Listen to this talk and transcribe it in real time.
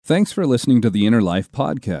Thanks for listening to the Inner Life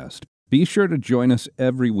Podcast. Be sure to join us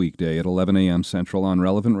every weekday at 11 a.m. Central on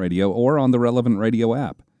Relevant Radio or on the Relevant Radio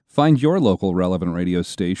app. Find your local Relevant Radio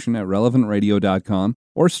station at relevantradio.com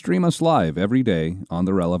or stream us live every day on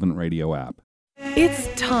the Relevant Radio app.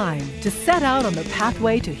 It's time to set out on the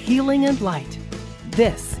pathway to healing and light.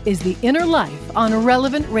 This is The Inner Life on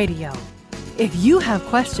Relevant Radio. If you have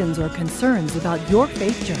questions or concerns about your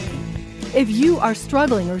faith journey, if you are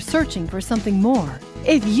struggling or searching for something more,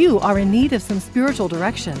 if you are in need of some spiritual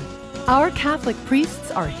direction, our Catholic priests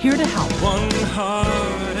are here to help. One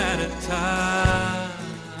heart at a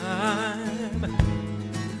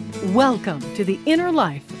time. Welcome to The Inner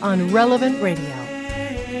Life on Relevant Radio.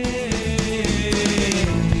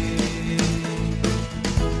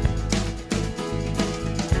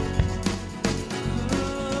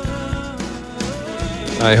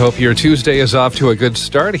 I hope your Tuesday is off to a good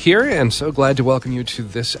start here, and so glad to welcome you to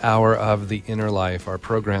this hour of The Inner Life, our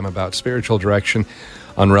program about spiritual direction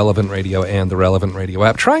on Relevant Radio and the Relevant Radio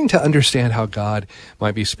app, trying to understand how God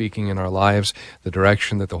might be speaking in our lives, the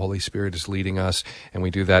direction that the Holy Spirit is leading us, and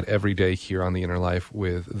we do that every day here on The Inner Life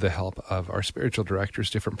with the help of our spiritual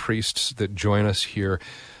directors, different priests that join us here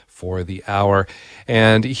for the hour.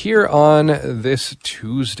 And here on this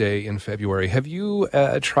Tuesday in February, have you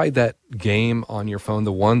tried that game on your phone,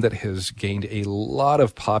 the one that has gained a lot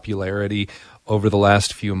of popularity over the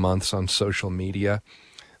last few months on social media?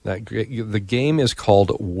 The game is called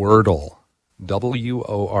Wordle, W-O-R-D-L-E.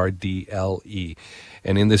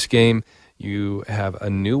 And in this game, you have a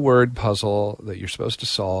new word puzzle that you're supposed to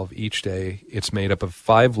solve each day. It's made up of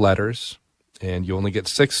 5 letters, and you only get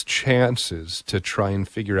 6 chances to try and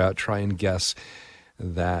guess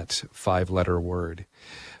that 5-letter word.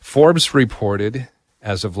 Forbes reported,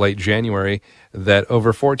 as of late January, that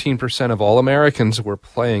over 14% of all Americans were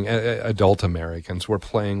playing, adult Americans were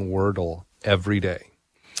playing Wordle every day.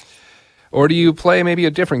 Or do you play maybe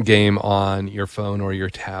a different game on your phone or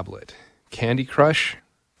your tablet? Candy Crush?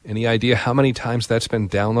 Any idea how many times that's been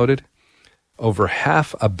downloaded? Over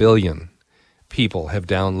 500 million people have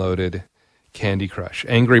downloaded Candy Crush.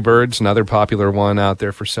 Angry Birds, another popular one out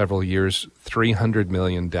there for several years, 300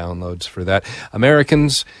 million downloads for that.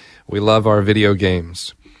 Americans, we love our video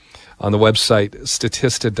games. On the website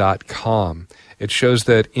Statista.com, it shows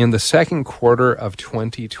that in the second quarter of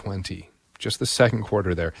 2020, just the second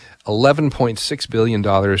quarter there, $11.6 billion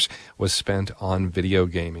was spent on video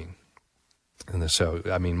gaming. And so,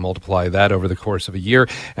 multiply that over the course of a year.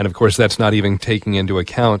 And of course, that's not even taking into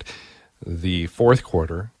account the fourth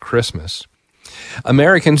quarter, Christmas.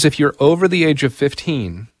 Americans, if you're over the age of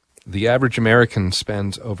 15, the average American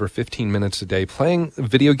spends over 15 minutes a day playing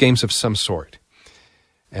video games of some sort.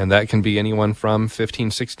 And that can be anyone from 15,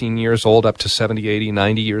 16 years old up to 70, 80,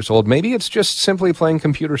 90 years old. Maybe it's just simply playing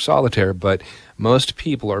computer solitaire, but most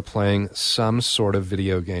people are playing some sort of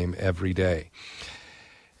video game every day.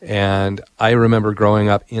 And I remember growing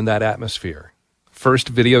up in that atmosphere. First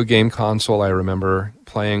video game console I remember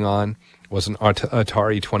playing on was an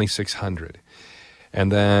Atari 2600. And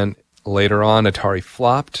then later on, Atari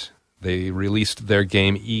flopped. They released their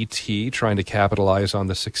game E.T., trying to capitalize on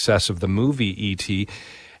the success of the movie E.T.,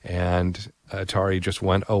 and Atari just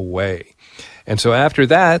went away. And so after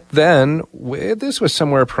that, then, this was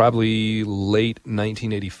somewhere probably late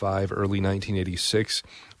 1985, early 1986,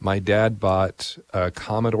 my dad bought a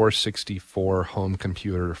Commodore 64 home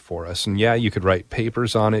computer for us. And yeah, you could write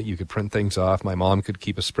papers on it, you could print things off, my mom could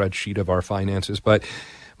keep a spreadsheet of our finances, but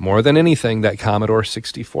more than anything, that Commodore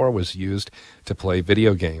 64 was used to play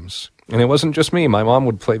video games. And it wasn't just me. My mom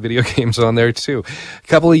would play video games on there too. A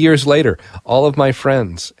couple of years later, all of my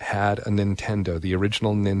friends had a Nintendo, the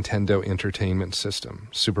original Nintendo Entertainment System.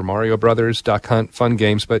 Super Mario Brothers, Duck Hunt, fun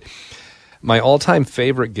games. But my all-time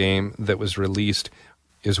favorite game that was released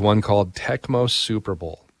is one called Tecmo Super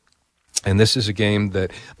Bowl. And this is a game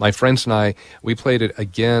that my friends and I, we played it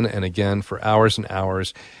again and again for hours and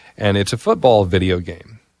hours. And it's a football video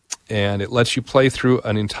game. And it lets you play through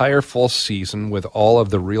an entire full season with all of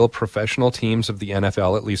the real professional teams of the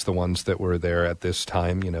NFL, at least the ones that were there at this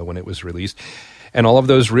time, when it was released, and all of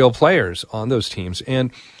those real players on those teams. And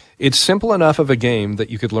it's simple enough of a game that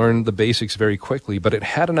you could learn the basics very quickly, but it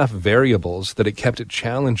had enough variables that it kept it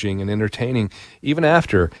challenging and entertaining even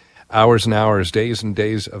after hours and hours, days and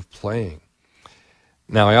days of playing.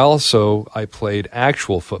 Now, I played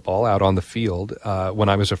actual football out on the field. When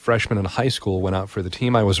I was a freshman in high school, went out for the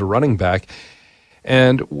team. I was a running back.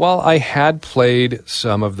 And while I had played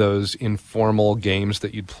some of those informal games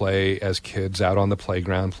that you'd play as kids out on the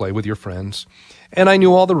playground, play with your friends, and I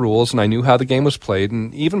knew all the rules and I knew how the game was played,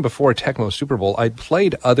 and even before Tecmo Super Bowl, I'd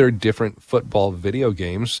played other different football video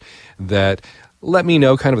games that let me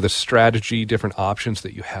know kind of the strategy, different options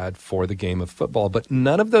that you had for the game of football. But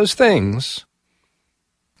none of those things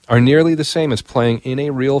are nearly the same as playing in a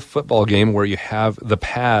real football game where you have the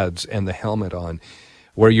pads and the helmet on,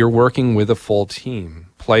 where you're working with a full team,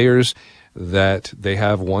 players that they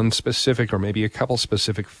have one specific or maybe a couple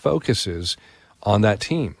specific focuses on that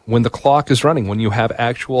team. When the clock is running, when you have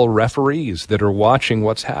actual referees that are watching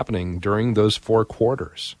what's happening during those 4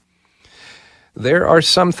 quarters. There are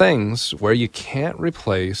some things where you can't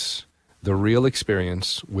replace the real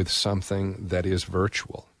experience with something that is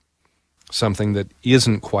virtual, something that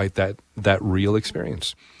isn't quite that real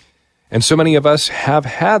experience. And so many of us have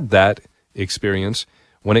had that experience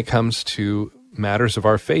when it comes to matters of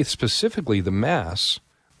our faith, specifically the Mass,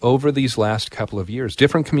 over these last couple of years.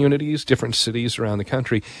 Different communities, different cities around the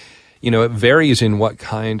country, it varies in what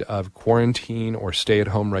kind of quarantine or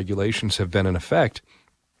stay-at-home regulations have been in effect.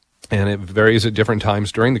 And it varies at different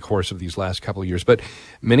times during the course of these last couple of years. But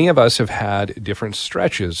many of us have had different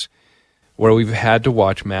stretches where we've had to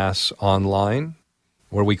watch Mass online,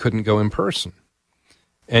 where we couldn't go in person.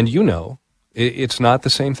 And it's not the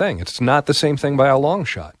same thing. It's not the same thing by a long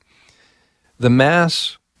shot. The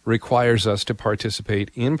Mass requires us to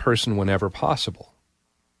participate in person whenever possible.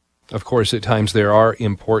 Of course, at times there are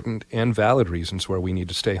important and valid reasons where we need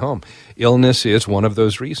to stay home. Illness is one of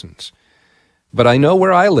those reasons. But I know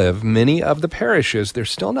where I live, many of the parishes, they're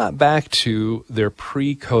still not back to their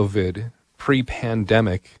pre-COVID,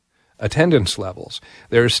 pre-pandemic attendance levels.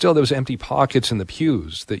 There are still those empty pockets in the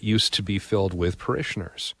pews that used to be filled with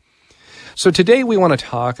parishioners. So today we want to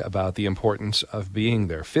talk about the importance of being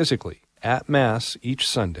there physically at Mass each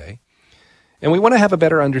Sunday. And we want to have a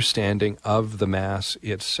better understanding of the Mass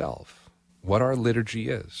itself, what our liturgy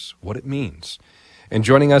is, what it means. And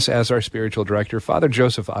joining us as our spiritual director, Father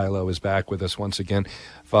Joseph Illo, is back with us once again.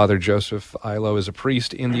 Father Joseph Illo is a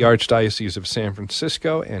priest in the Archdiocese of San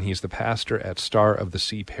Francisco, and he's the pastor at Star of the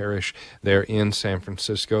Sea Parish there in San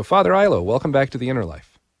Francisco. Father Illo, welcome back to The Inner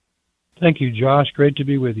Life. Thank you, Josh. Great to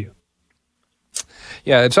be with you.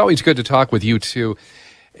 Yeah, it's always good to talk with you, too.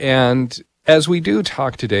 And as we do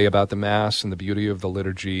talk today about the Mass and the beauty of the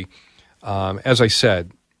liturgy, as I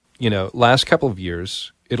said, last couple of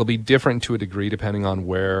years, it'll be different to a degree depending on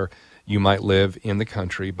where you might live in the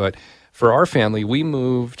country. But for our family, we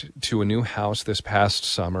moved to a new house this past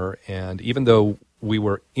summer. And even though we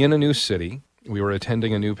were in a new city, we were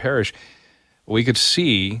attending a new parish, we could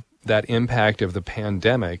see that impact of the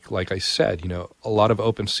pandemic. Like I said, a lot of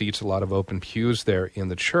open seats, a lot of open pews there in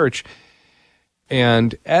the church.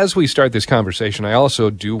 And as we start this conversation, I also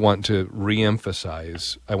do want to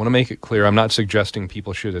reemphasize, I want to make it clear, I'm not suggesting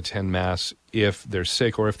people should attend Mass if they're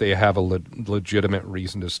sick or if they have a legitimate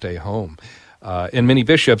reason to stay home. And many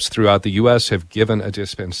bishops throughout the U.S. have given a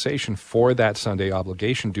dispensation for that Sunday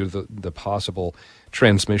obligation due to the possible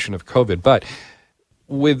transmission of COVID. But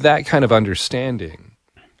with that kind of understanding,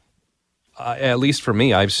 at least for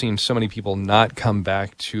me, I've seen so many people not come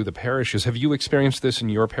back to the parishes. Have you experienced this in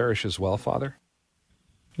your parish as well, Father?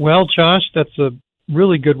 Well, Josh, that's a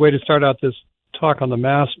really good way to start out this talk on the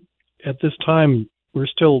Mass. At this time, we're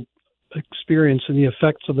still experiencing the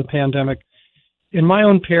effects of the pandemic. In my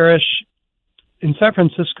own parish, in San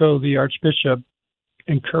Francisco, the Archbishop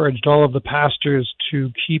encouraged all of the pastors to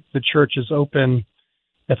keep the churches open,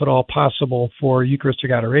 if at all possible, for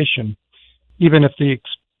Eucharistic adoration. Even if the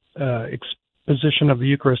exposition of the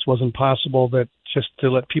Eucharist wasn't possible, that just to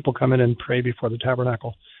let people come in and pray before the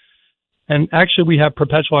tabernacle. And actually, we have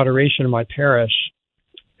perpetual adoration in my parish.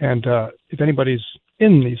 And if anybody's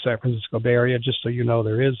in the San Francisco Bay Area, just so you know,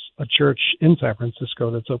 there is a church in San Francisco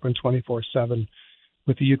that's open 24/7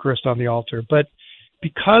 with the Eucharist on the altar. But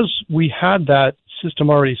because we had that system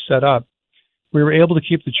already set up, we were able to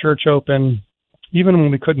keep the church open. Even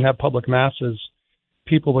when we couldn't have public masses,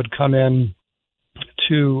 people would come in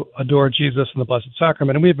to adore Jesus in the Blessed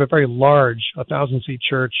Sacrament. And we have a very large, 1,000-seat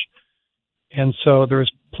church. And so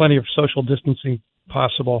there's plenty of social distancing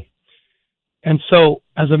possible. And so,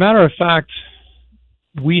 as a matter of fact,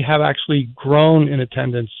 we have actually grown in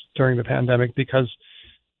attendance during the pandemic because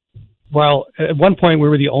while at one point we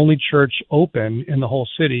were the only church open in the whole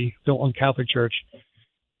city, the only Catholic church,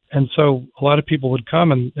 and so a lot of people would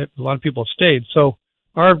come and a lot of people have stayed. So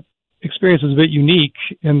our experience is a bit unique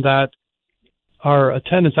in that our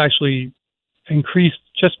attendance actually increased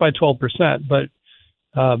just by 12%, but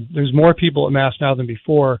there's more people at Mass now than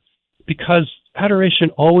before because adoration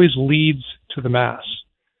always leads to the Mass.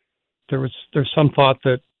 There's some thought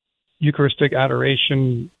that Eucharistic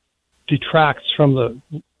adoration detracts from the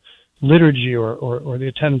liturgy or the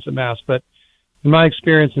attendance at Mass, but in my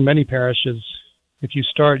experience in many parishes, if you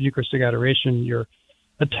start Eucharistic adoration, you're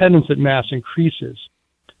attendance at Mass increases.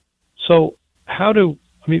 So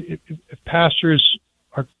if pastors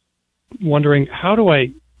are wondering, how do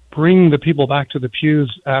I bring the people back to the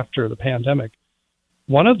pews after the pandemic?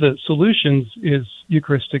 One of the solutions is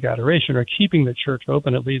Eucharistic adoration, or keeping the church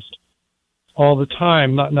open at least all the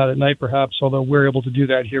time, not at night perhaps, although we're able to do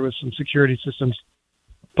that here with some security systems.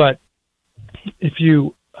 But if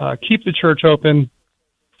you keep the church open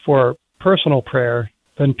for personal prayer,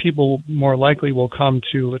 then people more likely will come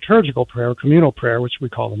to liturgical prayer, communal prayer, which we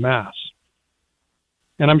call the Mass.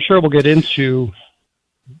 And I'm sure we'll get into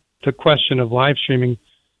the question of live streaming,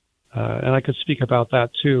 and I could speak about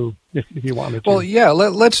that too if you want me to. Well, yeah,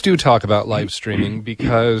 let's talk about live streaming,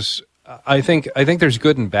 because I think there's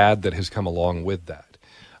good and bad that has come along with that.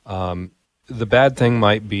 The bad thing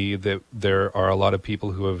might be that there are a lot of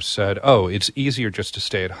people who have said, "Oh, it's easier just to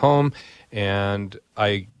stay at home, and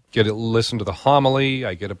I get to listen to the homily,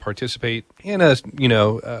 I get to participate in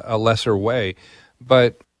a lesser way."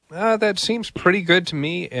 But that seems pretty good to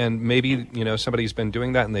me, and maybe somebody's been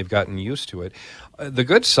doing that and they've gotten used to it. The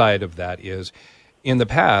good side of that is, in the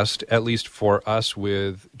past, at least for us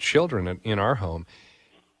with children in our home,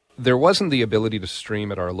 there wasn't the ability to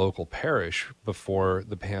stream at our local parish before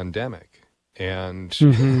the pandemic. And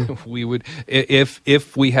we would,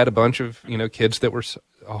 if we had a bunch of kids that were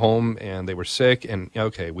home and they were sick, and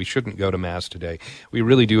okay, we shouldn't go to Mass today, we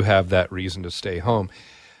really do have that reason to stay home.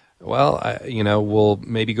 Well, we'll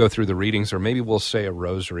maybe go through the readings, or maybe we'll say a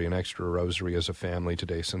rosary, an extra rosary as a family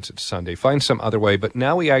today since it's Sunday. Find some other way. But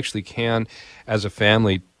now we actually can, as a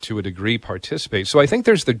family, to a degree, participate. So I think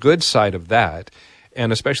there's the good side of that.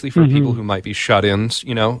 And especially for people who might be shut-ins,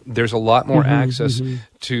 there's a lot more access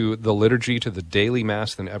to the liturgy, to the daily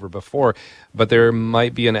Mass than ever before. But there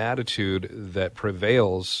might be an attitude that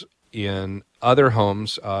prevails in other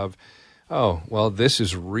homes of, oh, well, this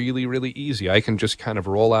is really, really easy. I can just kind of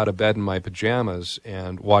roll out of bed in my pajamas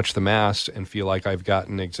and watch the Mass and feel like I've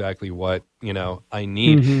gotten exactly what, I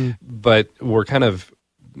need. But we're kind of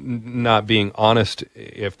not being honest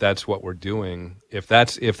if that's what we're doing, if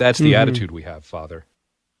that's the attitude we have, Father.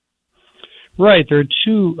 Right. There are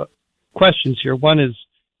two questions here. One is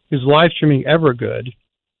live streaming ever good?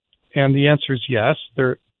 And the answer is yes.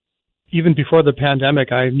 Even before the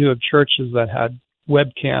pandemic, I knew of churches that had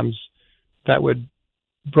webcams that would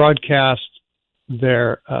broadcast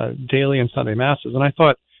their daily and Sunday Masses. And I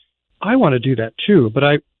thought, I want to do that too. But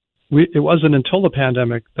it wasn't until the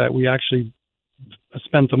pandemic that we actually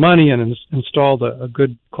spent the money and installed a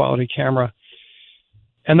good quality camera.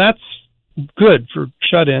 And that's good for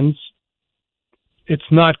shut-ins. It's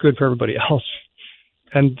not good for everybody else.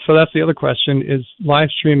 And so that's the other question, is live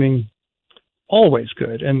streaming always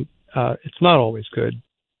good? And it's not always good.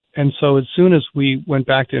 And so as soon as we went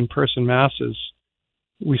back to in-person Masses,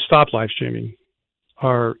 we stopped live streaming,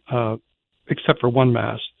 except for one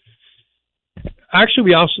Mass.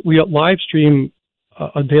 Actually, we live stream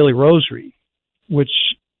a daily rosary, which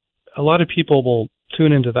a lot of people will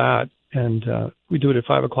tune into that, and we do it at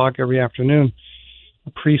 5 o'clock every afternoon.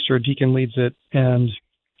 A priest or a deacon leads it, and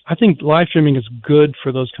I think live streaming is good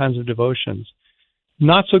for those kinds of devotions.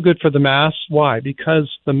 Not so good for the Mass. Why? Because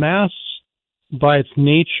the Mass, by its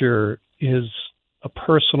nature, is a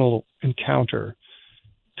personal encounter.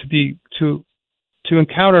 To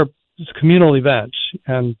encounter is a communal event,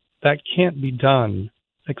 and that can't be done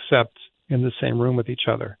except in the same room with each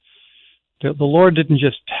other. The Lord didn't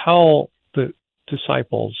just tell the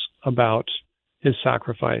disciples about his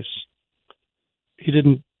sacrifice. He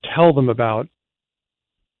didn't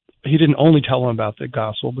only tell them about the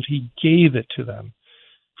gospel, but he gave it to them.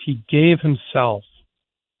 He gave himself.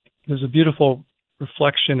 There's a beautiful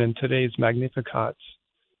reflection in today's Magnificat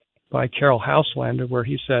by Carol Houselander where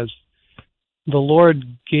he says, the Lord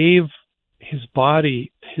gave his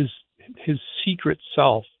body, his secret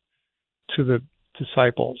self to the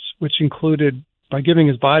disciples, which included, by giving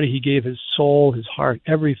his body, he gave his soul, his heart,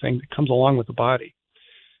 everything that comes along with the body.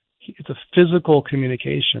 It's a physical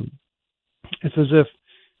communication. It's as if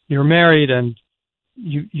you're married and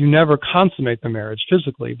you never consummate the marriage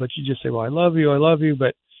physically, but you just say, well, I love you,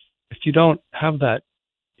 but if you don't have that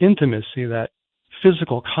intimacy, that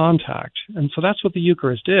physical contact, and so that's what the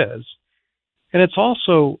Eucharist is. And it's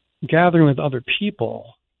also gathering with other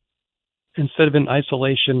people instead of in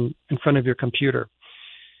isolation in front of your computer.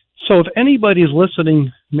 So if anybody is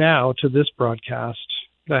listening now to this broadcast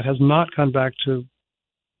that has not gone back to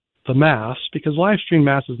the Mass, because live stream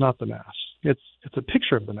Mass is not the Mass. It's a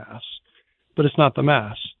picture of the Mass, but it's not the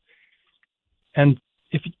Mass. And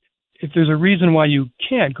if there's a reason why you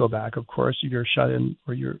can't go back, of course, you're shut in,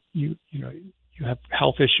 or you have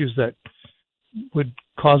health issues that would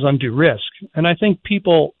cause undue risk. And I think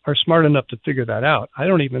people are smart enough to figure that out. I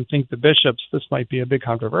don't even think the bishops, this might be a bit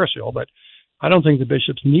controversial, but I don't think the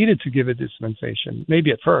bishops needed to give a dispensation,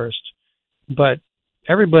 maybe at first, but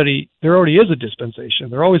everybody, there already is a dispensation.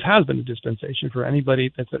 There always has been a dispensation for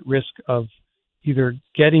anybody that's at risk of either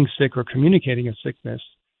getting sick or communicating a sickness.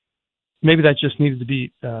 Maybe that just needed to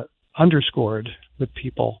be underscored with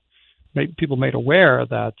people, people made aware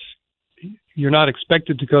that you're not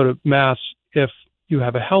expected to go to Mass if you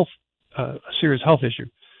have a serious health issue.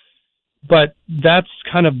 But that's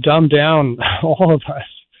kind of dumbed down all of us.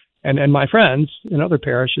 And my friends in other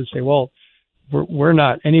parishes say, well, we're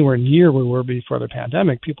not anywhere near where we were before the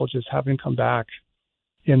pandemic. People just haven't come back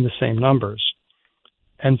in the same numbers.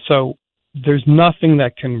 And so there's nothing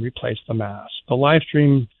that can replace the Mass. A live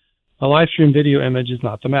stream video image is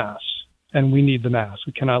not the Mass, and we need the Mass.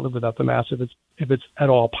 We cannot live without the Mass if it's at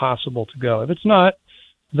all possible to go. If it's not,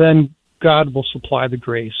 then God will supply the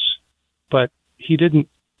grace. But he didn't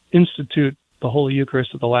institute the Holy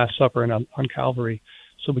Eucharist at the Last Supper and on Calvary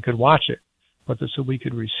so we could watch it, but so we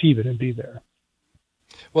could receive it and be there.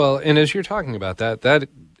 Well, and as you're talking about that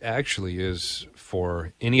actually is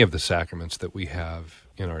for any of the sacraments that we have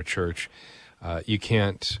in our church. You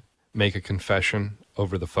can't make a confession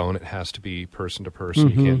over the phone. It has to be person to person.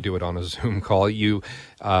 You can't do it on a Zoom call.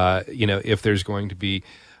 If there's going to be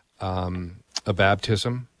a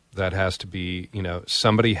baptism, that has to be,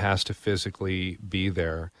 somebody has to physically be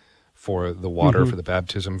there for the water, for the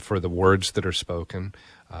baptism, for the words that are spoken.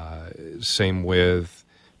 Same with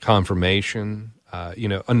confirmation.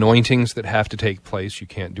 Anointings that have to take place. You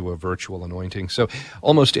can't do a virtual anointing. So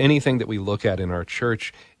almost anything that we look at in our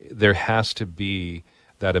church, there has to be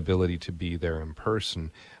that ability to be there in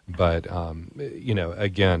person. But,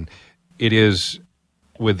 again, it is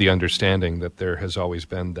with the understanding that there has always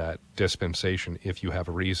been that dispensation. If you have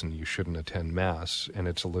a reason, you shouldn't attend Mass, and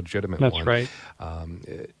it's a legitimate one. That's right.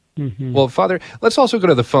 Well, Father, let's also go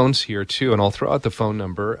to the phones here, too, and I'll throw out the phone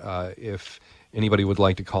number if anybody would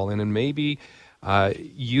like to call in, and maybe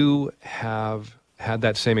you have had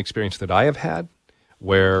that same experience that I have had,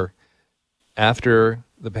 where after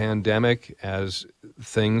the pandemic, as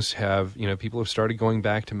things have, people have started going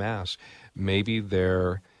back to Mass, maybe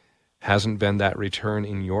there hasn't been that return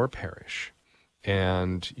in your parish,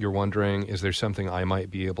 and you're wondering, is there something I might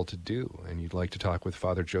be able to do? And you'd like to talk with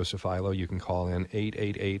Father Joseph Illo, you can call in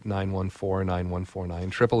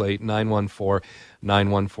 888-914-9149,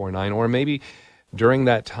 888-914-9149, or maybe during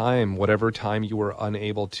that time, whatever time you were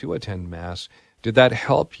unable to attend Mass, did that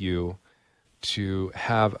help you to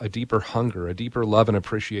have a deeper hunger, a deeper love and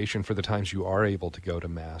appreciation for the times you are able to go to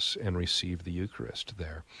Mass and receive the Eucharist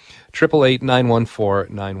there?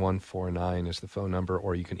 888-914-9149 is the phone number,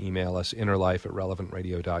 or you can email us,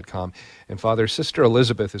 innerlife@relevantradio.com. And Father, Sister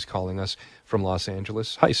Elizabeth is calling us from Los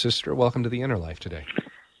Angeles. Hi, Sister. Welcome to the Inner Life today.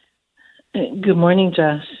 Good morning,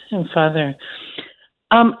 Josh and Father.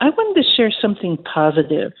 I wanted to share something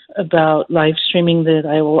positive about live streaming that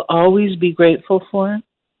I will always be grateful for,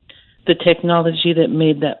 the technology that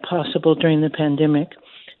made that possible during the pandemic.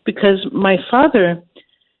 Because my father,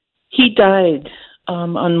 he died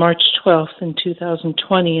on March 12th in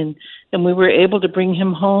 2020, and we were able to bring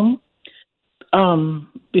him home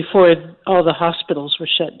before all the hospitals were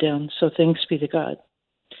shut down, so thanks be to God.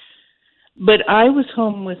 But I was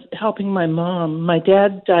home with helping my mom. My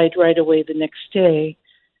dad died right away the next day,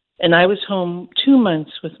 and I was home 2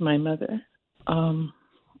 months with my mother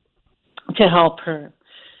to help her.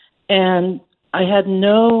 And I had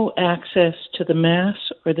no access to the Mass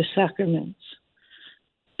or the sacraments.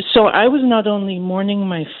 So I was not only mourning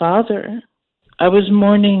my father, I was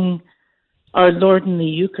mourning our Lord in the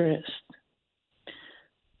Eucharist.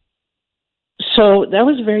 So that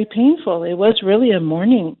was very painful. It was really a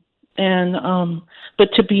mourning. And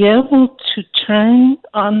but to be able to turn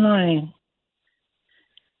online,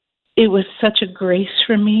 it was such a grace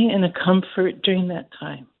for me and a comfort during that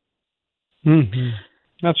time. Mm-hmm.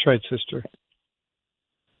 That's right, Sister.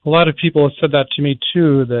 A lot of people have said that to me,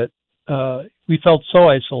 too, that we felt so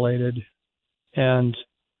isolated, and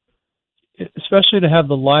especially to have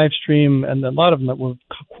the live stream, and a lot of them that were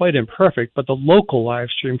quite imperfect, but the local live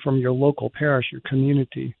stream from your local parish, your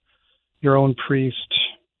community, your own priest,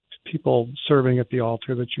 people serving at the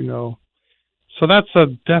altar that you know. So that's a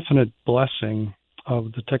definite blessing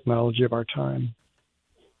of the technology of our time.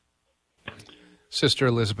 Sister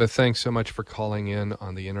Elizabeth, thanks so much for calling in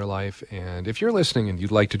on The Inner Life. And if you're listening and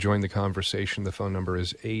you'd like to join the conversation, the phone number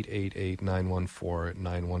is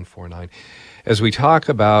 888-914-9149. As we talk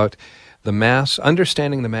about the Mass,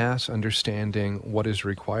 understanding what is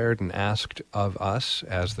required and asked of us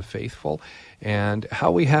as the faithful, and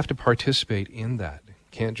how we have to participate in that.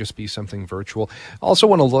 Can't just be something virtual. Also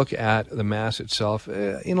want to look at the Mass itself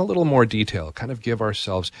in a little more detail, kind of give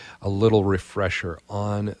ourselves a little refresher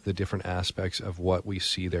on the different aspects of what we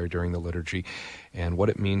see there during the liturgy and what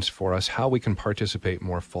it means for us, how we can participate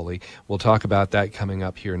more fully. We'll talk about that coming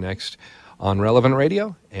up here next on Relevant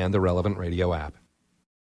Radio and the Relevant Radio app.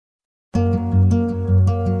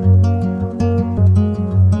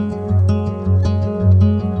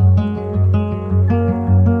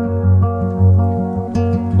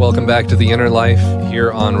 Welcome back to The Inner Life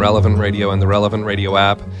here on Relevant Radio and the Relevant Radio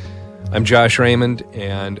app. I'm Josh Raymond,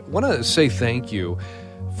 and want to say thank you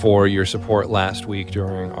for your support last week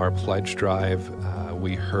during our pledge drive.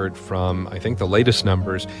 We heard from, I think the latest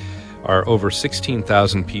numbers are over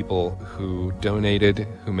 16,000 people who donated,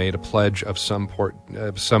 who made a pledge of some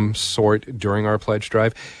sort during our pledge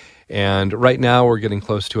drive. And right now we're getting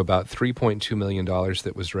close to about $3.2 million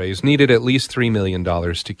that was raised. Needed at least $3 million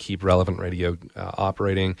to keep Relevant Radio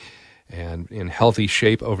operating and in healthy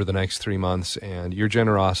shape over the next 3 months. And your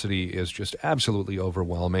generosity is just absolutely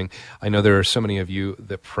overwhelming. I know there are so many of you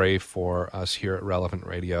that pray for us here at Relevant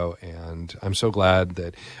Radio, and I'm so glad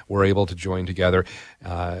that we're able to join together.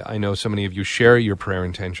 I know so many of you share your prayer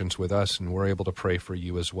intentions with us, and we're able to pray for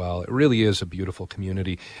you as well. It really is a beautiful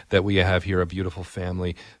community that we have here, a beautiful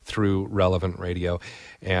family through Relevant Radio.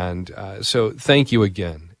 And so thank you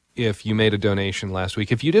again. If you made a donation last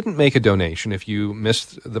week, if you didn't make a donation, if you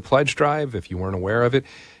missed the pledge drive, if you weren't aware of it,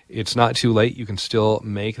 it's not too late. You can still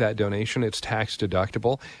make that donation. It's tax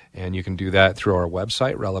deductible, and you can do that through our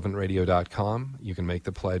website, relevantradio.com. You can make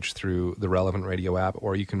the pledge through the Relevant Radio app,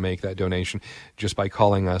 or you can make that donation just by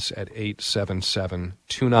calling us at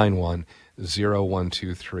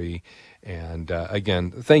 877-291-0123. And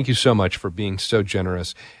again, thank you so much for being so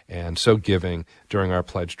generous and so giving during our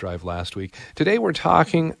pledge drive last week. Today we're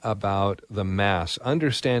talking about the Mass,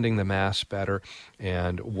 understanding the Mass better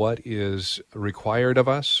and what is required of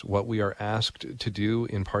us, what we are asked to do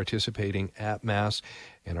in participating at Mass.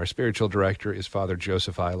 And our spiritual director is Father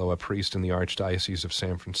Joseph Illo, a priest in the Archdiocese of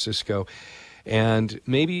San Francisco. And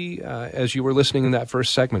maybe as you were listening in that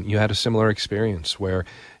first segment, you had a similar experience where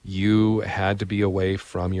you had to be away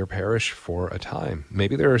from your parish for a time.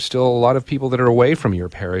 Maybe there are still a lot of people that are away from your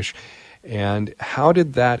parish. And how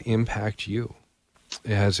did that impact you?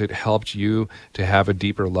 Has it helped you to have a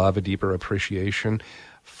deeper love, a deeper appreciation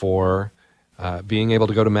for being able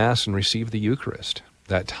to go to Mass and receive the Eucharist?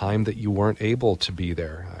 That time that you weren't able to be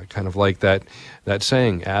there, kind of like that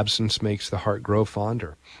saying, absence makes the heart grow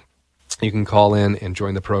fonder. You can call in and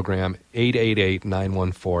join the program,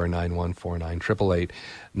 888-914-9149,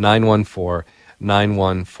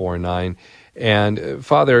 888-914-9149. And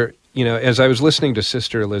Father, as I was listening to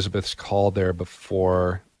Sister Elizabeth's call there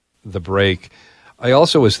before the break, I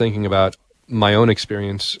also was thinking about my own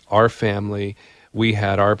experience, our family. We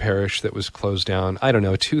had our parish that was closed down,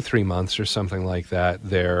 2-3 months or something like that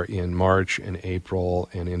there in March and April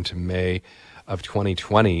and into May of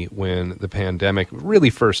 2020 when the pandemic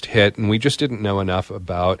really first hit, and we just didn't know enough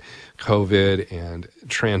about COVID and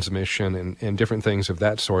transmission and different things of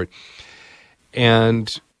that sort.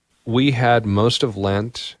 And we had most of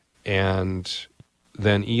Lent and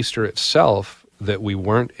then Easter itself that we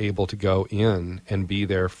weren't able to go in and be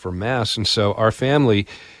there for Mass. And so our family,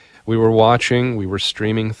 we were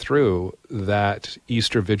streaming through that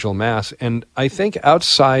Easter Vigil Mass. And I think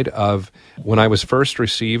outside of when I was first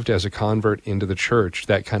received as a convert into the church,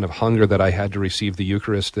 that kind of hunger that I had to receive the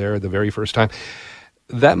Eucharist there the very first time,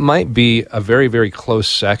 that might be a very, very close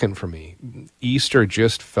second for me. Easter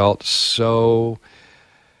just felt so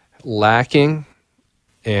lacking.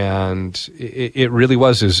 And it really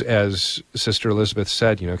was, as Sister Elizabeth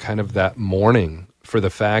said, kind of that mourning for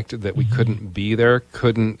the fact that we couldn't be there,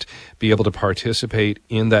 couldn't be able to participate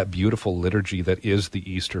in that beautiful liturgy that is the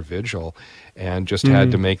Easter Vigil, and just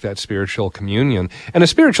had to make that spiritual communion. And a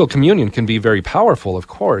spiritual communion can be very powerful, of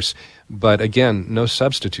course, but again, no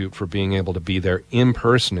substitute for being able to be there in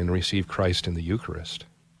person and receive Christ in the Eucharist.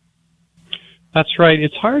 That's right.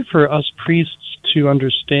 It's hard for us priests to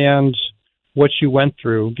understand what you went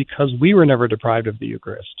through because we were never deprived of the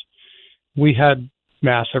Eucharist. We had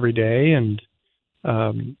Mass every day, and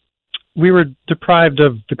we were deprived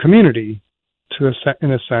of the community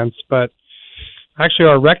in a sense, but actually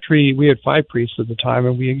our rectory, we had 5 priests at the time,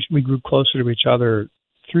 and we grew closer to each other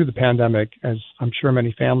through the pandemic, as I'm sure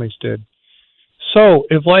many families did. So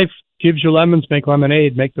if life gives you lemons, make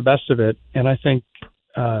lemonade, make the best of it. And I think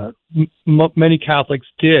many Catholics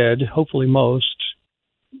did, hopefully most,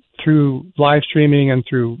 through live streaming and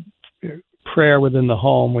through prayer within the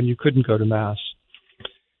home when you couldn't go to Mass.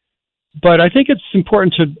 But I think it's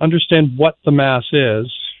important to understand what the Mass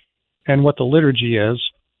is and what the liturgy is.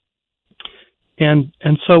 And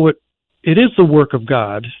so it is the work of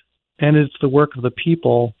God, and it's the work of the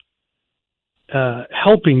people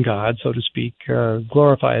helping God, so to speak,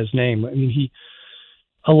 glorify His name. I mean, He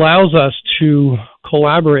allows us to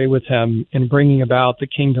collaborate with Him in bringing about the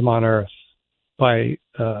kingdom on earth by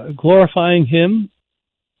glorifying Him,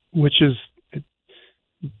 which is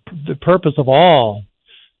the purpose of all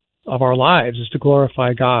of our lives, is to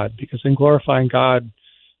glorify God, because in glorifying God,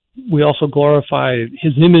 we also glorify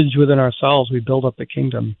His image within ourselves. We build up the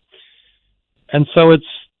kingdom. And so it's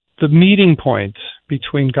the meeting point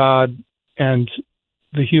between God and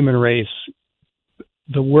the human race,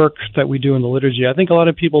 the work that we do in the liturgy. I think a lot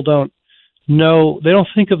of people don't know, they don't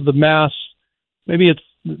think of the Mass, maybe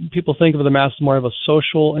people think of the Mass as more of a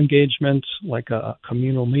social engagement, like a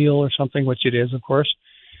communal meal or something, which it is, of course.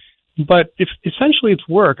 But essentially it's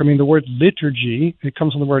work. I mean, the word liturgy, it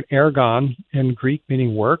comes from the word ergon in Greek,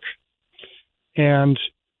 meaning work. And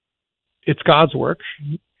it's God's work.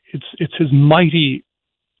 It's His mighty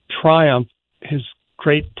triumph, His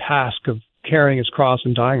great task of carrying His cross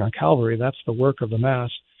and dying on Calvary. That's the work of the Mass,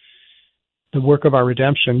 the work of our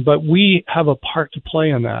redemption. But we have a part to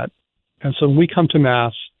play in that. And so when we come to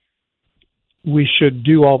Mass, we should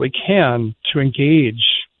do all we can to engage,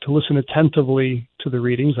 to listen attentively to the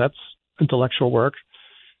readings. That's intellectual work.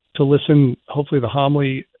 To listen, hopefully the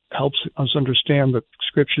homily helps us understand the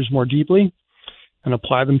Scriptures more deeply and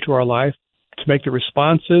apply them to our life, to make the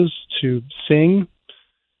responses, to sing.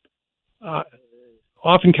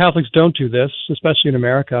 Often Catholics don't do this, especially in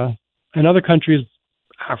America. In other countries,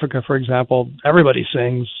 Africa, for example, everybody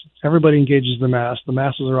sings. Everybody engages the Mass. The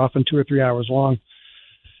Masses are often 2 or 3 hours long.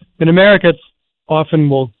 In America, it's often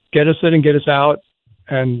will get us in and get us out,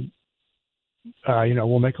 and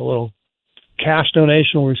we'll make a little cash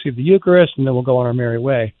donation, we'll receive the Eucharist, and then we'll go on our merry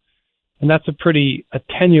way. And that's a pretty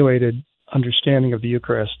attenuated understanding of the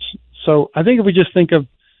Eucharist. So I think if we just think of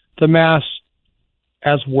the Mass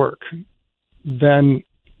as work, then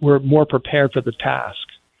we're more prepared for the task.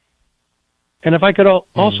 And if I could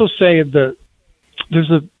also say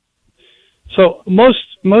so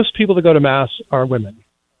most people that go to Mass are women,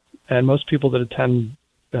 and most people that attend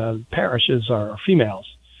parishes are females.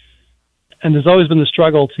 And there's always been the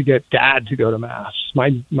struggle to get Dad to go to Mass.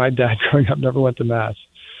 My dad growing up never went to Mass.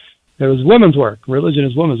 It was women's work. Religion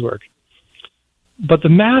is women's work. But the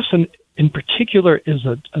Mass in particular is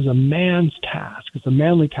a man's task. It's a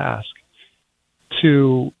manly task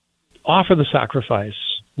to offer the sacrifice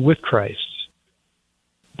with Christ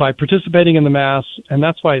by participating in the Mass, and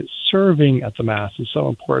that's why serving at the Mass is so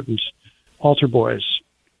important, altar boys,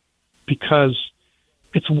 because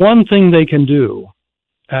it's one thing they can do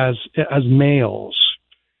as males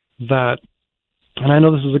that, and I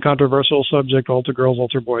know this is a controversial subject, altar girls,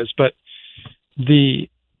 altar boys, but to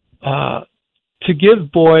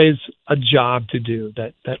give boys a job to do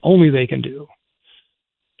that only they can do.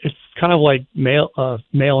 It's kind of like male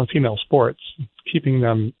and female sports, keeping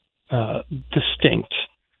them distinct.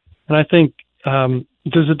 And I think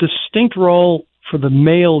there's a distinct role for the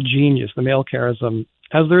male genius, the male charism,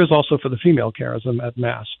 as there is also for the female charism at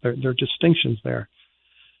Mass. There are distinctions there.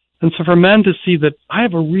 And so for men to see that I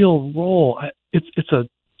have a real role, it's a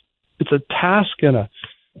task and a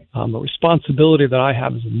responsibility that I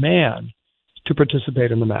have as a man to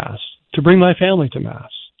participate in the Mass, to bring my family to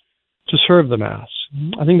Mass, to serve the Mass.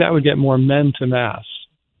 I think that would get more men to Mass,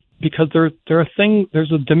 because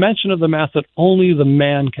there's a dimension of the Mass that only the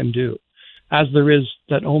man can do, as there is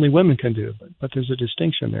that only women can do. But there's a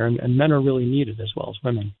distinction there, and men are really needed as well as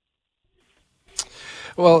women.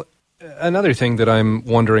 Well, another thing that I'm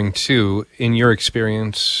wondering too, in your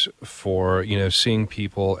experience for, seeing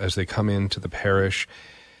people as they come into the parish,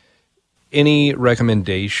 any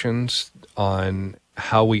recommendations on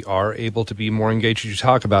how we are able to be more engaged? You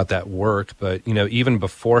talk about that work, but, even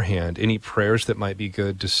beforehand, any prayers that might be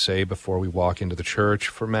good to say before we walk into the church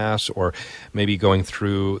for Mass, or maybe going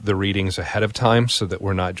through the readings ahead of time so that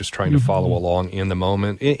we're not just trying to follow along in the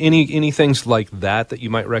moment? Any things like that you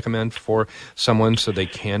might recommend for someone so they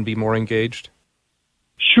can be more engaged?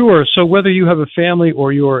 Sure. So whether you have a family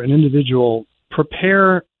or you're an individual,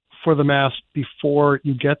 prepare for the Mass before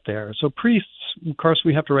you get there. So priests, of course,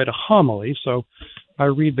 we have to write a homily. So I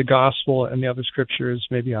read the Gospel and the other Scriptures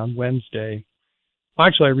maybe on Wednesday.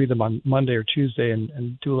 Actually, I read them on Monday or Tuesday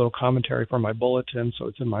and do a little commentary for my bulletin, so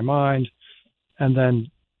it's in my mind. and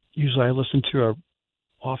then usually I listen to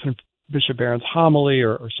often Bishop Barron's homily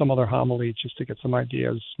or some other homily just to get some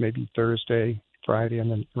ideas, maybe Thursday, Friday,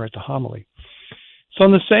 and then write the homily. So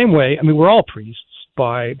in the same way, I mean, we're all priests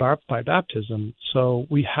by baptism, so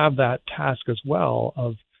we have that task as well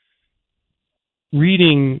of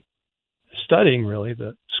studying really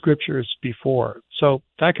the scriptures before. So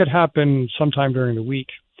that could happen sometime during the week.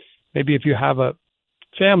 Maybe if you have a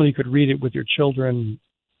family, you could read it with your children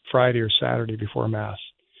Friday or Saturday before Mass.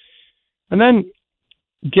 And then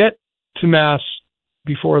get to Mass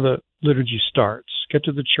before the liturgy starts. Get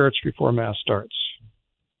to the church before Mass starts.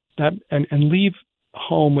 And leave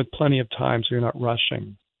home with plenty of time so you're not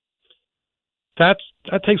rushing. That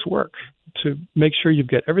takes work to make sure you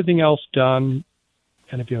get everything else done.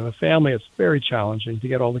 And if you have a family, it's very challenging to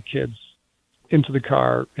get all the kids into the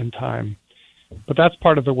car in time. But that's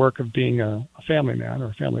part of the work of being a family man or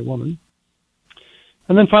a family woman.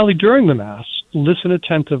 And then finally, during the Mass, listen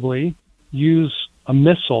attentively, use a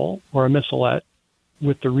missal or a missalette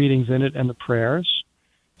with the readings in it and the prayers.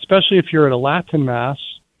 Especially if you're at a Latin Mass,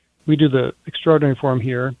 we do the extraordinary form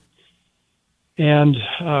here, and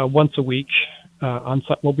once a week,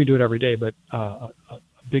 we do it every day, but a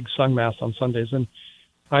big sung Mass on Sundays. And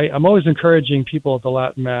I'm always encouraging people at the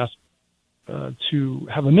Latin Mass to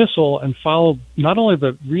have a missal and follow not only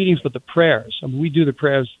the readings but the prayers. I mean, we do the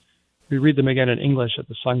prayers, we read them again in English at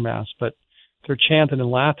the sung Mass, but they're chanted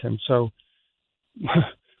in Latin. So a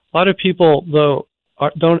lot of people, though,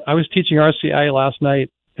 I was teaching RCI last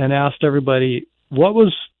night and asked everybody, what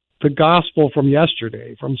was the gospel from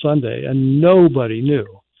yesterday, from Sunday? And nobody knew.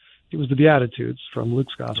 It was the Beatitudes from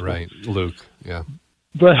Luke's gospel. Right, Luke, yeah.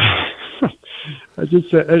 But I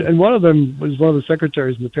just said, and one of them was one of the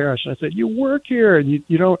secretaries in the parish, and I said, you work here, and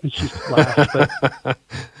you don't, and she laughed, but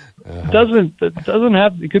it doesn't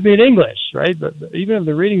have, it could be in English, right? But even if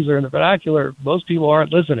the readings are in the vernacular, most people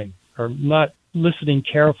aren't listening, or not listening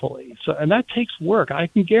carefully. So, and that takes work. I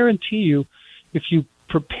can guarantee you, if you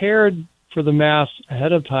prepared for the Mass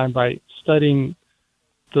ahead of time by studying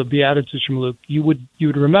the Beatitudes from Luke, you would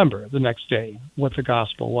remember the next day what the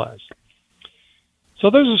gospel was. So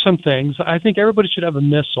those are some things. I think everybody should have a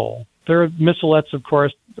missal. There are missalettes, of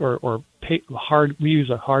course, or hard. We use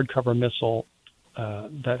a hardcover missal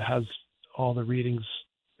that has all the readings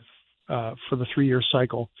for the 3-year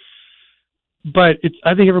cycle. But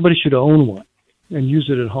I think everybody should own one and use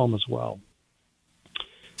it at home as well.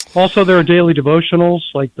 Also, there are daily devotionals,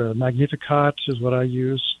 like the Magnificat is what I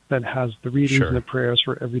use, that has the readings and the prayers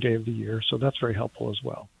for every day of the year. So that's very helpful as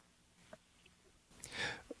well.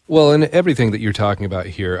 Well, and everything that you're talking about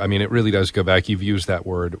here, I mean, it really does go back. You've used that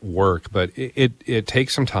word work, but it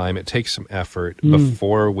takes some time. It takes some effort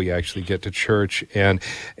before we actually get to church. And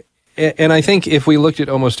I think if we looked at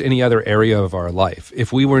almost any other area of our life,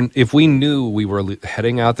 if we knew we were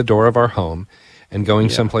heading out the door of our home and going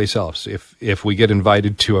someplace else, if we get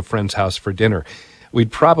invited to a friend's house for dinner,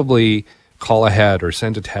 we'd probably call ahead or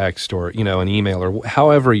send a text or, an email or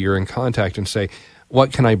however you're in contact and say,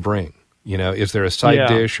 what can I bring? Is there a side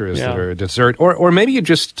dish or is there a dessert? Or maybe you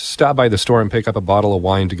just stop by the store and pick up a bottle of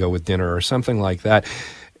wine to go with dinner or something like that.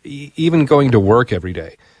 Even going to work every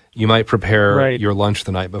day, you might prepare your lunch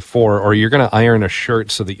the night before, or you're going to iron a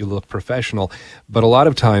shirt so that you look professional. But a lot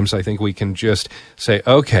of times I think we can just say,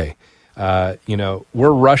 okay,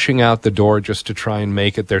 we're rushing out the door just to try and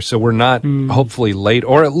make it there. So we're not hopefully late,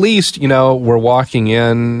 or at least, we're walking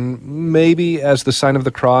in maybe as the sign of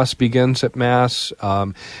the cross begins at Mass.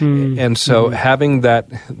 And so having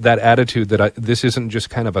that attitude that this isn't just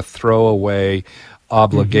kind of a throwaway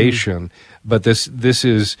obligation, but this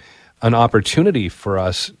is an opportunity for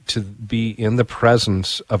us to be in the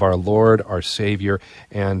presence of our Lord, our Savior,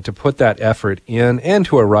 and to put that effort in and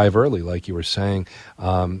to arrive early, like you were saying.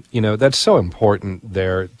 That's so important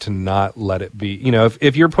there to not let it be.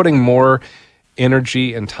 If you're putting more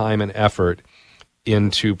energy and time and effort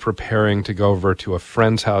into preparing to go over to a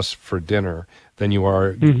friend's house for dinner than you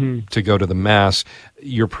are to go to the Mass,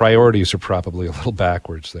 your priorities are probably a little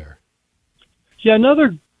backwards there. Yeah,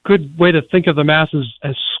 another good way to think of the Mass is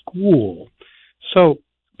as school. So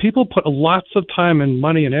people put lots of time and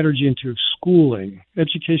money and energy into schooling.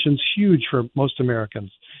 Education's huge for most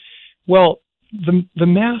Americans. Well, the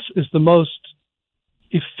Mass is the most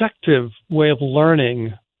effective way of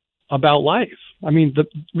learning about life. I mean,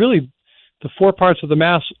 the 4 parts of the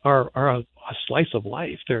Mass are a slice of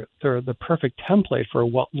life. They're the perfect template for a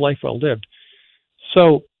life well lived.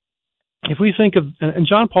 So if we think of, and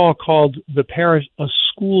John Paul called the parish a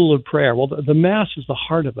school of prayer. Well, the Mass is the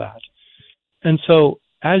heart of that. And so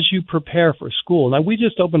as you prepare for school, now we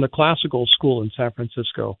just opened a classical school in San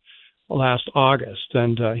Francisco last August.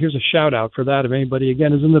 And here's a shout out for that. If anybody,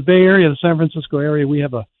 again, is in the Bay Area, the San Francisco area, we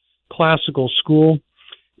have a classical school.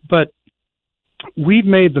 But we've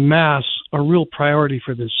made the Mass a real priority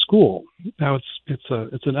for this school. Now it's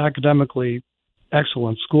an academically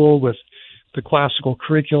excellent school with the classical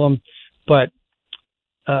curriculum, but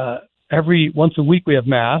every once a week we have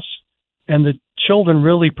Mass, and the children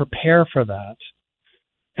really prepare for that.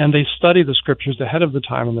 And they study the scriptures ahead of the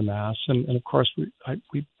time in the Mass, and of course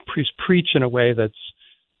we preach in a way that's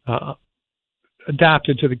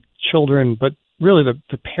adapted to the children, but really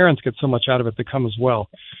the parents get so much out of it, they come as well.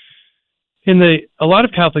 In a lot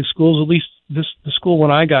of Catholic schools, at least the school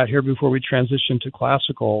when I got here before we transitioned to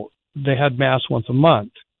classical, they had Mass once a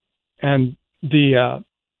month, and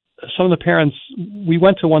some of the parents, we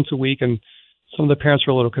went to once a week, and some of the parents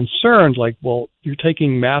were a little concerned, like, well, you're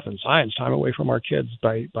taking math and science time away from our kids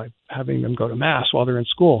by having them go to Mass while they're in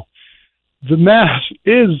school. The Mass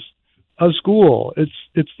is a school.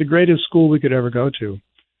 It's the greatest school we could ever go to.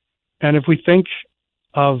 And if we think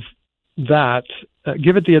of that,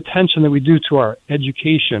 give it the attention that we do to our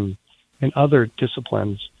education in other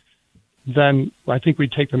disciplines, then I think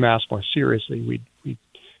we'd take the Mass more seriously.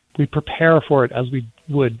 We prepare for it as we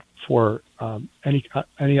would for any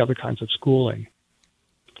other kinds of schooling.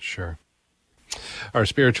 Sure. Our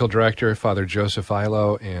spiritual director, Father Joseph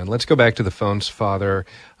Illo, and let's go back to the phones, Father.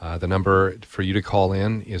 The number for you to call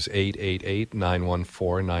in is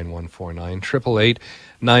 888-914-9149,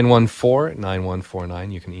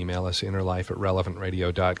 888-914-9149. You can email us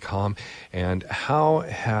innerlife@relevantradio.com. And how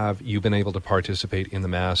have you been able to participate in the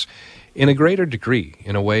Mass in a greater degree,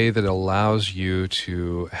 in a way that allows you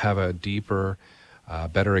to have a deeper,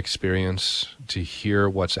 better experience, to hear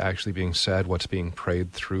what's actually being said, what's being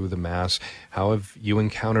prayed through the Mass? How have you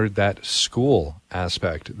encountered that school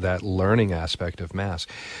aspect, that learning aspect of Mass?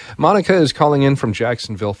 Monica is calling in from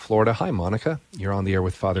Jacksonville, Florida. Hi, Monica. You're on the air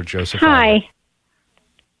with Father Joseph. Hi.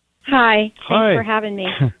 Hi. Hi. Thanks for having me.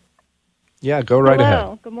 Yeah, go right ahead.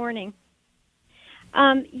 Hello. Good morning.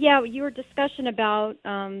 Your discussion about,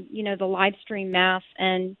 the live stream Mass,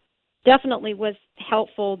 and definitely was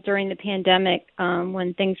helpful during the pandemic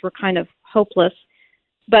when things were kind of hopeless.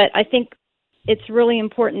 But I think it's really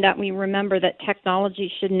important that we remember that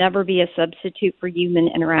technology should never be a substitute for human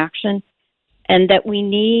interaction, and that we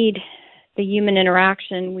need the human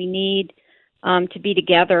interaction. We need to be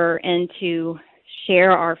together and to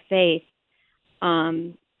share our faith.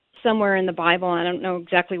 Somewhere in the Bible, I don't know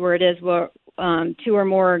exactly where it is, where two or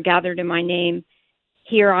more are gathered in my name,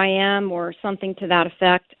 here I am, or something to that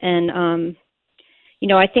effect. And,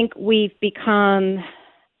 I think we've become,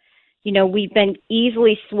 we've been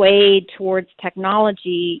easily swayed towards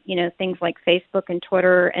technology, things like Facebook and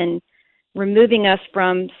Twitter, and removing us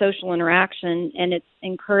from social interaction. And it's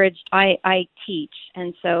encouraged, I teach.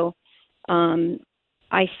 And so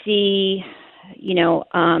I see,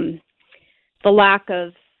 the lack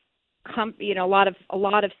of, a lot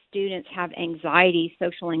of students have anxiety,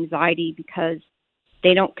 social anxiety, because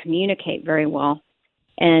they don't communicate very well,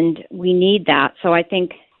 and we need that. So I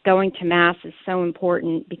think going to Mass is so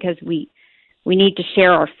important because we need to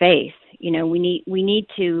share our faith. We need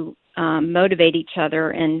to motivate each other.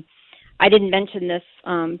 And I didn't mention this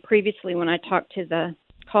previously when I talked to the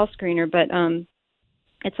call screener, but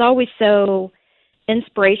it's always so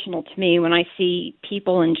inspirational to me when I see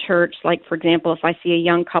people in church, like, for example, if I see a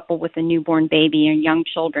young couple with a newborn baby and young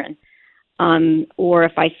children, or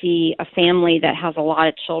if I see a family that has a lot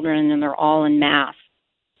of children and they're all in Mass,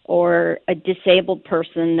 or a disabled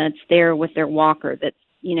person that's there with their walker that's,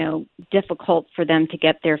 difficult for them to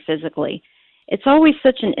get there physically. It's always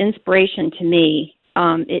such an inspiration to me.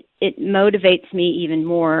 It motivates me even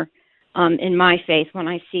more in my faith when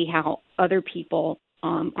I see how other people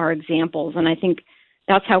are examples. And I think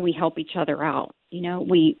that's how we help each other out.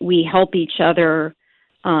 We help each other.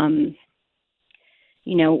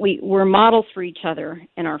 We're models for each other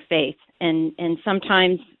in our faith, and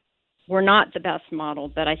sometimes we're not the best model,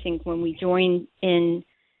 but I think when we join in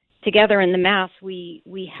together in the Mass,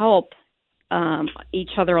 we help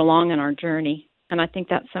each other along in our journey, and I think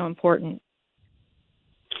that's so important.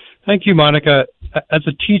 Thank you, Monica. As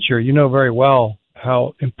a teacher, you know very well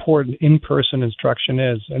how important in-person instruction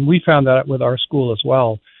is, and we found that with our school as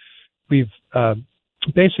well. We've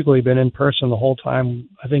basically been in person the whole time.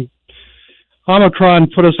 I think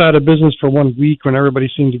Omicron put us out of business for 1 week when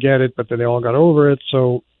everybody seemed to get it, but then they all got over it.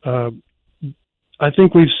 So I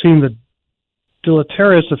think we've seen the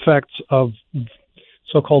deleterious effects of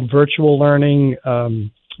so-called virtual learning,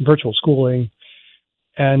 virtual schooling,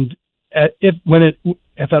 and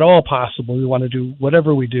if at all possible, we want to do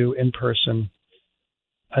whatever we do in person.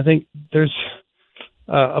 I think there's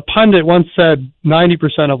A pundit once said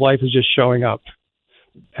 90% of life is just showing up.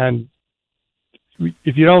 And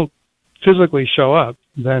if you don't physically show up,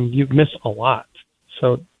 then you miss a lot.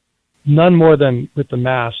 So none more than with the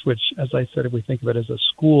Mass, which, as I said, if we think of it as a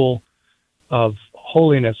school of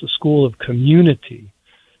holiness, a school of community,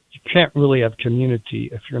 you can't really have community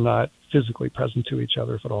if you're not physically present to each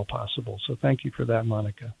other, if at all possible. So thank you for that,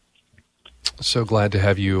 Monica. So glad to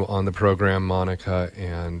have you on the program, Monica.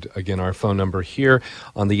 And again, our phone number here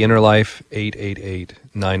on the Inner Life,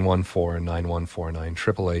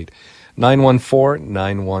 888-914-9149,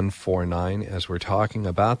 888-914-9149, as we're talking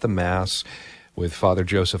about the Mass with Father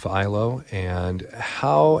Joseph Illo. And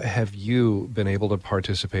how have you been able to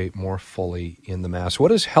participate more fully in the Mass?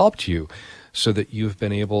 What has helped you so that you've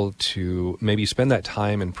been able to maybe spend that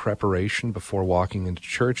time in preparation before walking into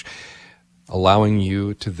church, allowing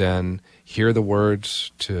you to then hear the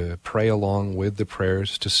words, to pray along with the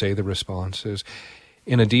prayers, to say the responses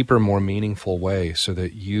in a deeper, more meaningful way so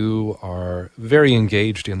that you are very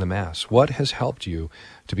engaged in the Mass? What has helped you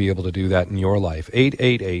to be able to do that in your life?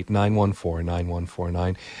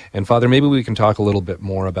 888-914-9149. And Father, maybe we can talk a little bit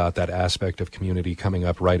more about that aspect of community coming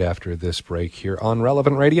up right after this break here on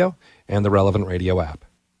Relevant Radio and the Relevant Radio app.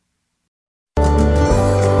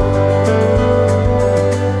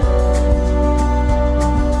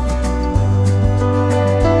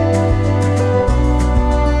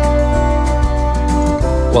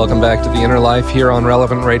 Welcome back to The Inner Life here on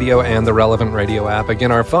Relevant Radio and the Relevant Radio app.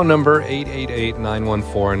 Again, our phone number,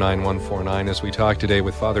 888-914-9149, as we talk today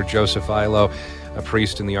with Father Joseph Illo, a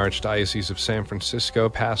priest in the Archdiocese of San Francisco,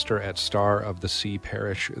 pastor at Star of the Sea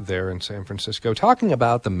Parish there in San Francisco, talking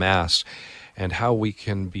about the Mass and how we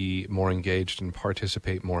can be more engaged and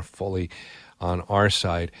participate more fully on our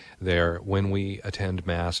side there when we attend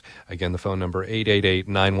Mass. Again, the phone number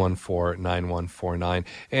 888-914-9149.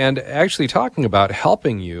 And actually talking about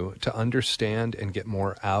helping you to understand and get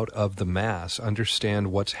more out of the Mass,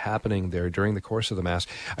 understand what's happening there during the course of the Mass.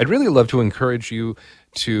 I'd really love to encourage you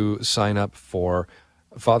to sign up for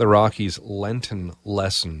Father Rocky's Lenten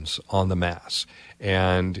lessons on the Mass.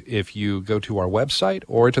 And if you go to our website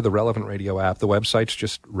or to the Relevant Radio app, the website's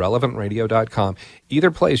just relevantradio.com.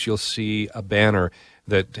 Either place, you'll see a banner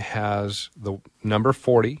that has the number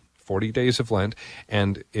 40 days of Lent,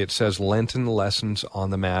 and it says Lenten lessons on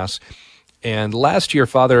the Mass. And last year,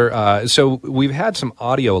 Father, so we've had some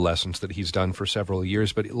audio lessons that he's done for several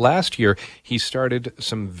years, but last year he started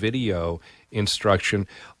some video instruction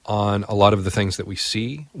on a lot of the things that we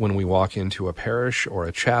see when we walk into a parish or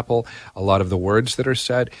a chapel, a lot of the words that are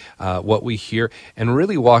said, what we hear, and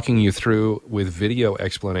really walking you through with video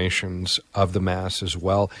explanations of the Mass as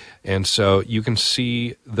well. And so you can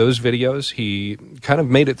see those videos. He kind of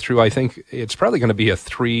made it through, I think it's probably going to be a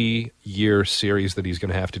 3-year series that he's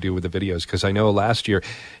going to have to do with the videos, because I know last year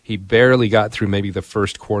he barely got through maybe the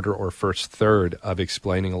first quarter or first third of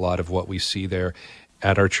explaining a lot of what we see there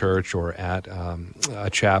at our church or at a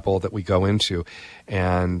chapel that we go into.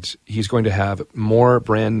 And he's going to have more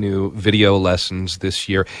brand new video lessons this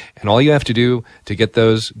year. And all you have to do to get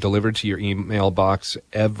those delivered to your email box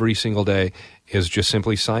every single day is just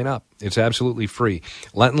simply sign up. It's absolutely free.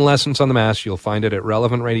 Lenten lessons on the Mass, you'll find it at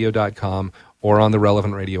relevantradio.com or on the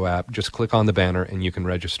Relevant Radio app. Just click on the banner and you can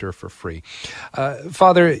register for free.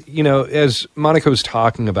 Father, you know, as Monica was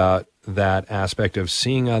talking about that aspect of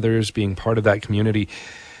seeing others, being part of that community,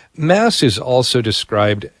 Mass is also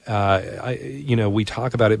described, we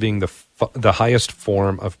talk about it being the highest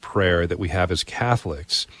form of prayer that we have as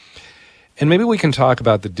Catholics. And maybe we can talk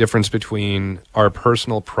about the difference between our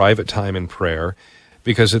personal private time in prayer,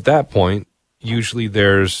 because at that point, usually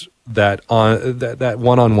there's that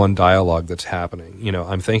one-on-one dialogue that's happening. You know,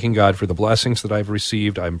 I'm thanking God for the blessings that I've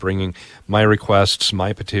received. I'm bringing my requests,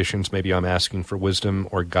 my petitions. Maybe I'm asking for wisdom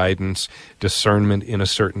or guidance, discernment in a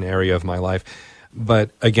certain area of my life.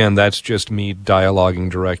 But again, that's just me dialoguing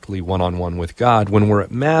directly one-on-one with God. When we're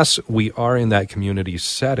at Mass, we are in that community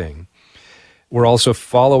setting. We're also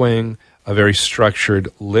following a very structured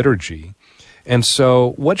liturgy. And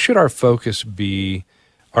so what should our focus be,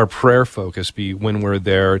 our prayer focus be, when we're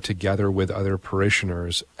there together with other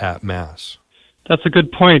parishioners at Mass? That's a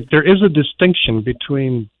good point. There is a distinction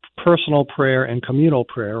between personal prayer and communal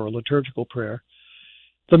prayer or liturgical prayer.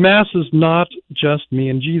 The Mass is not just me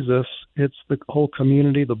and Jesus. It's the whole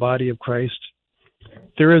community, the body of Christ.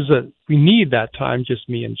 We need that time, just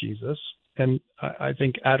me and Jesus. And I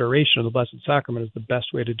think adoration of the Blessed Sacrament is the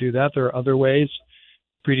best way to do that. There are other ways,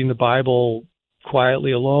 reading the Bible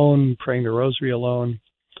quietly alone, praying the Rosary alone,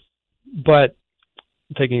 but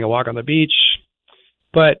taking a walk on the beach.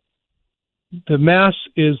 But the Mass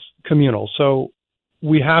is communal, so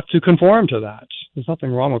we have to conform to that. There's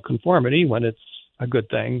nothing wrong with conformity when it's a good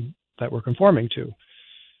thing that we're conforming to.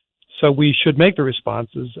 So we should make the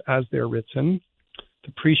responses as they're written.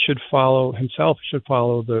 The priest should follow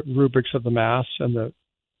the rubrics of the Mass and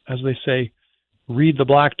as they say, read the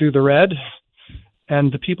black, do the red.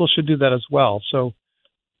 And the people should do that as well. So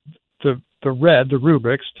the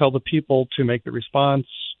rubrics, tell the people to make the response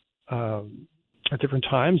at different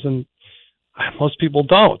times, and most people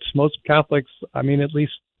don't. Most Catholics, at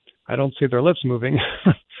least I don't see their lips moving.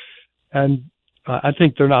 And I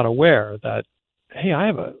think they're not aware that, hey, I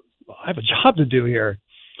have a job to do here.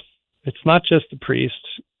 It's not just the priest,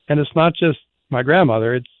 and it's not just my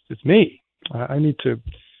grandmother. It's me. I need to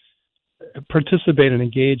participate and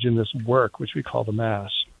engage in this work, which we call the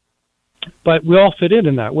Mass. But we all fit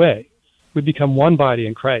in that way. We become one body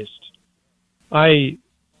in Christ. I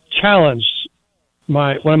challenged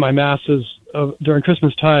one of my Masses during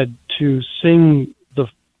Christmastide to sing the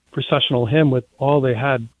processional hymn with all they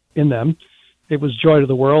had in them. It was Joy to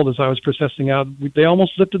the World. As I was processing out, they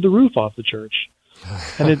almost lifted the roof off the church.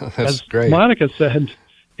 And That's as great. Monica said,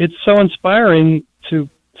 it's so inspiring to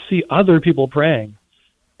see other people praying.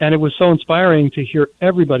 And it was so inspiring to hear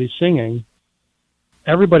everybody singing.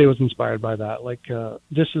 Everybody was inspired by that.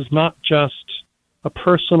 This is not just a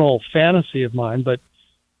personal fantasy of mine, but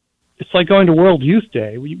it's like going to World Youth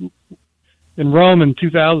Day. In Rome in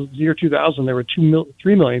year 2000, there were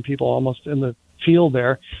 3 million people almost in the field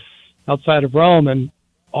there outside of Rome, and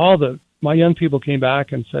my young people came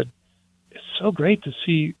back and said, it's so great to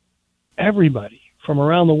see everybody from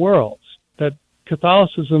around the world, that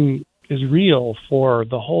Catholicism is real for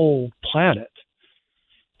the whole planet.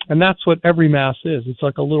 And that's what every Mass is. It's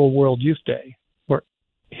like a little World Youth Day, where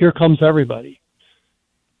here comes everybody.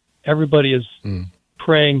 Everybody is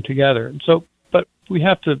praying together. And so, but we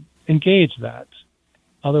have to engage that.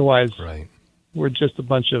 Otherwise, right, we're just a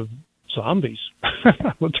bunch of zombies,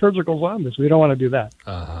 liturgical zombies. We don't want to do that.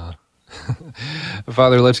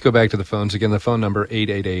 Father, let's go back to the phones again. The phone number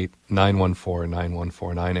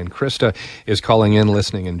 888-914-9149. And Krista is calling in,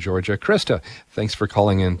 listening in Georgia. Krista, thanks for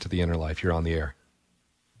calling in to The Inner Life. You're on the air.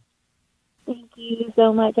 Thank you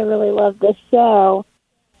so much. I really love this show.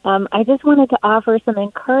 I just wanted to offer some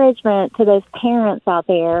encouragement to those parents out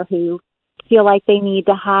there who feel like they need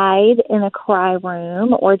to hide in a cry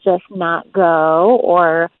room or just not go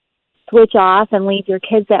or switch off and leave your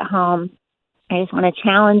kids at home. I just want to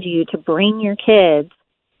challenge you to bring your kids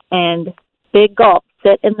and big gulp,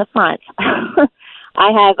 sit in the front. I'm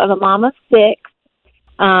a mom of 6,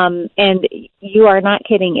 and you are not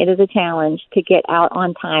kidding. It is a challenge to get out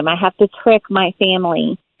on time. I have to trick my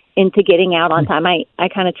family into getting out on time. I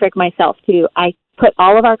kind of trick myself too. I put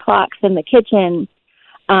all of our clocks in the kitchen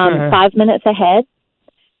 5 minutes ahead,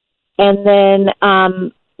 and then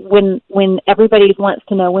when everybody wants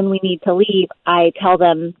to know when we need to leave, I tell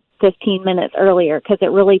them 15 minutes earlier, because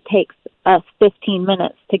it really takes us 15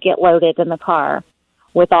 minutes to get loaded in the car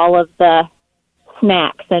with all of the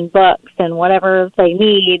snacks and books and whatever they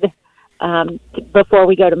need before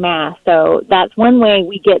we go to Mass. So that's one way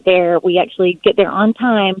we get there. We actually get there on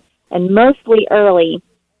time and mostly early.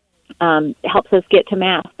 Helps us get to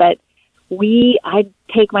Mass. But I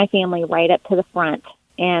take my family right up to the front.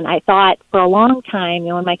 And I thought for a long time,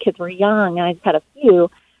 when my kids were young, and I just had a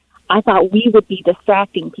few, I thought we would be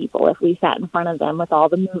distracting people if we sat in front of them with all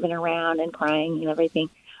the moving around and crying and everything.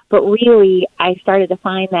 But really, I started to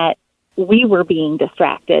find that we were being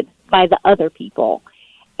distracted by the other people.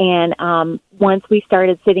 And once we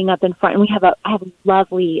started sitting up in front, and I have a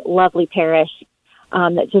lovely, lovely parish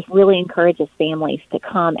that just really encourages families to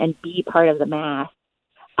come and be part of the Mass.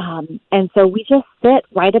 And so we just sit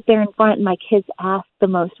right up there in front, and my kids ask the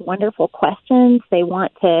most wonderful questions. They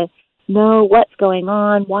want to know what's going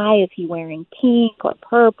on. Why is he wearing pink or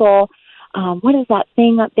purple? What is that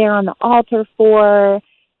thing up there on the altar for?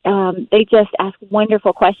 They just ask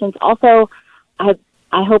wonderful questions. Also, I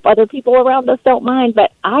hope other people around us don't mind,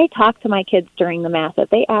 but I talk to my kids during the Mass. If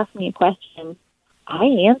they ask me a question, I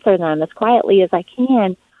answer them as quietly as I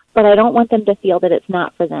can, but I don't want them to feel that it's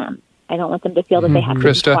not for them. I don't want them to feel that they have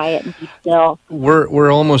Krista, to be quiet and be still.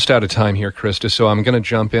 We're almost out of time here, Krista, so I'm going to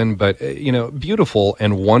jump in. But, beautiful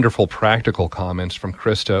and wonderful practical comments from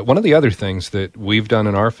Krista. One of the other things that we've done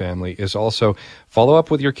in our family is also follow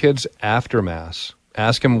up with your kids after Mass.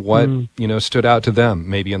 Ask them what, stood out to them,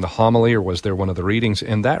 maybe in the homily or was there one of the readings.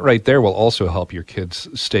 And that right there will also help your kids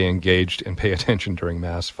stay engaged and pay attention during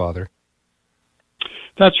Mass, Father.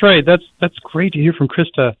 That's right. That's great to hear from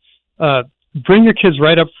Krista. Bring your kids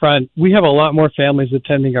right up front. We have a lot more families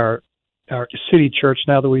attending our city church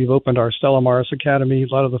now that we've opened our Stella Maris Academy,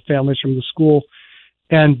 a lot of the families from the school.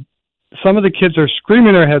 And some of the kids are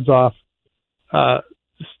screaming their heads off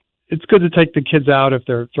it's good to take the kids out if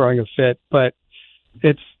they're throwing a fit, but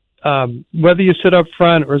it's whether you sit up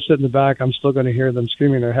front or sit in the back, I'm still going to hear them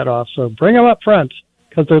screaming their head off. So bring them up front,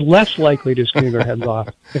 because they're less likely to scream their heads off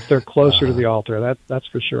if they're closer to the altar. That's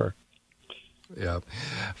for sure. Yeah.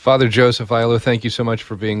 Father Joseph Illo, thank you so much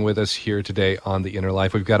for being with us here today on The Inner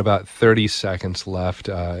Life. We've got about 30 seconds left.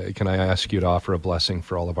 Can I ask you to offer a blessing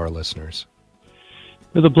for all of our listeners?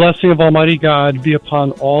 May the blessing of Almighty God be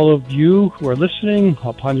upon all of you who are listening,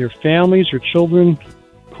 upon your families, your children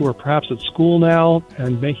who are perhaps at school now,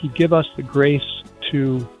 and may He give us the grace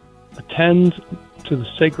to attend to the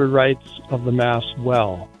sacred rites of the Mass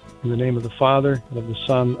well. In the name of the Father, and of the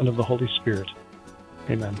Son, and of the Holy Spirit.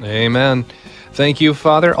 Amen. Amen. Thank you,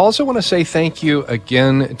 Father. Also want to say thank you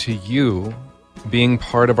again to you being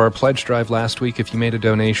part of our pledge drive last week. If you made a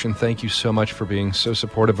donation, thank you so much for being so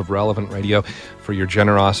supportive of Relevant Radio, for your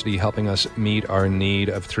generosity, helping us meet our need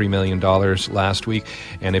of $3 million last week.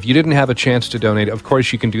 And if you didn't have a chance to donate, of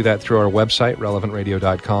course, you can do that through our website,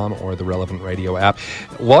 relevantradio.com, or the Relevant Radio app.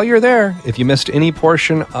 While you're there, if you missed any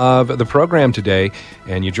portion of the program today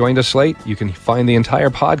and you joined us late, you can find the entire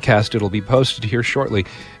podcast. It'll be posted here shortly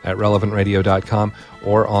at relevantradio.com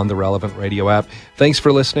or on the Relevant Radio app. Thanks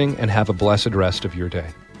for listening, and have a blessed rest of your day.